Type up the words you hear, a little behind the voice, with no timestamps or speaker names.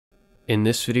In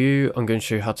this video, I'm going to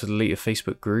show you how to delete a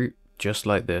Facebook group just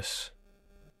like this.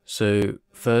 So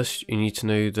first, you need to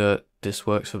know that this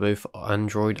works for both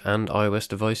Android and iOS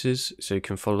devices, so you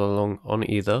can follow along on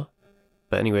either.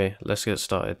 But anyway, let's get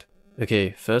started.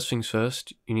 Okay, first things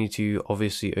first, you need to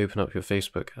obviously open up your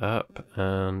Facebook app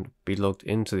and be logged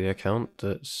into the account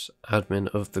that's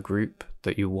admin of the group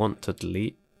that you want to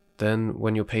delete. Then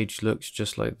when your page looks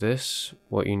just like this,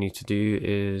 what you need to do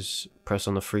is press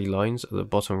on the three lines at the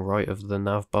bottom right of the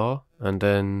nav bar, and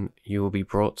then you will be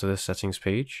brought to the settings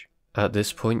page. At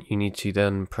this point, you need to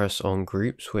then press on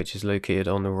groups, which is located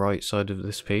on the right side of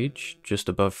this page, just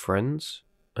above friends.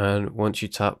 And once you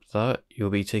tap that, you'll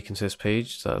be taken to this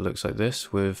page that looks like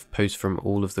this with posts from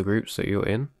all of the groups that you're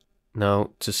in.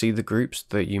 Now, to see the groups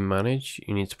that you manage,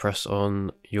 you need to press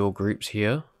on your groups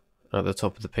here at the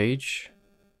top of the page.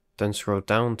 Then scroll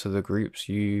down to the groups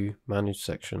you manage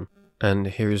section. And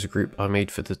here is a group I made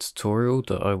for the tutorial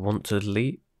that I want to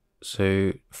delete.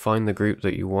 So find the group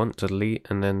that you want to delete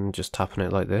and then just tap on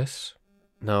it like this.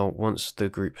 Now once the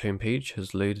group homepage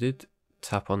has loaded,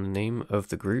 tap on the name of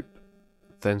the group.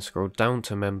 Then scroll down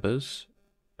to members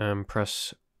and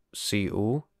press see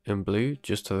all in blue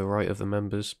just to the right of the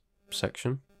members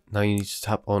section. Now you need to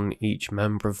tap on each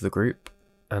member of the group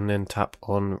and then tap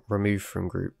on remove from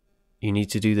group. You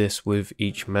need to do this with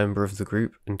each member of the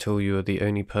group until you are the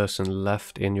only person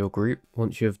left in your group.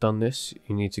 Once you have done this,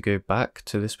 you need to go back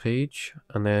to this page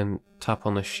and then tap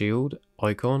on the shield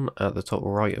icon at the top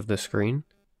right of the screen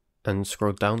and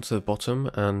scroll down to the bottom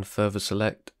and further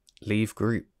select leave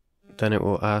group. Then it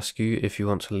will ask you if you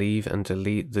want to leave and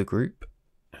delete the group,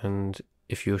 and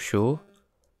if you're sure,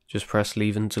 just press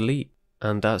leave and delete.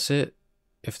 And that's it.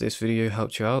 If this video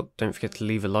helped you out, don't forget to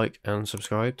leave a like and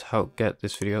subscribe to help get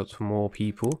this video out to more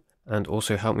people, and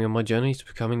also help me on my journey to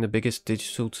becoming the biggest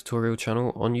digital tutorial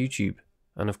channel on YouTube.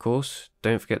 And of course,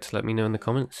 don't forget to let me know in the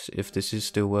comments if this is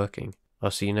still working.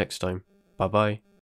 I'll see you next time. Bye bye.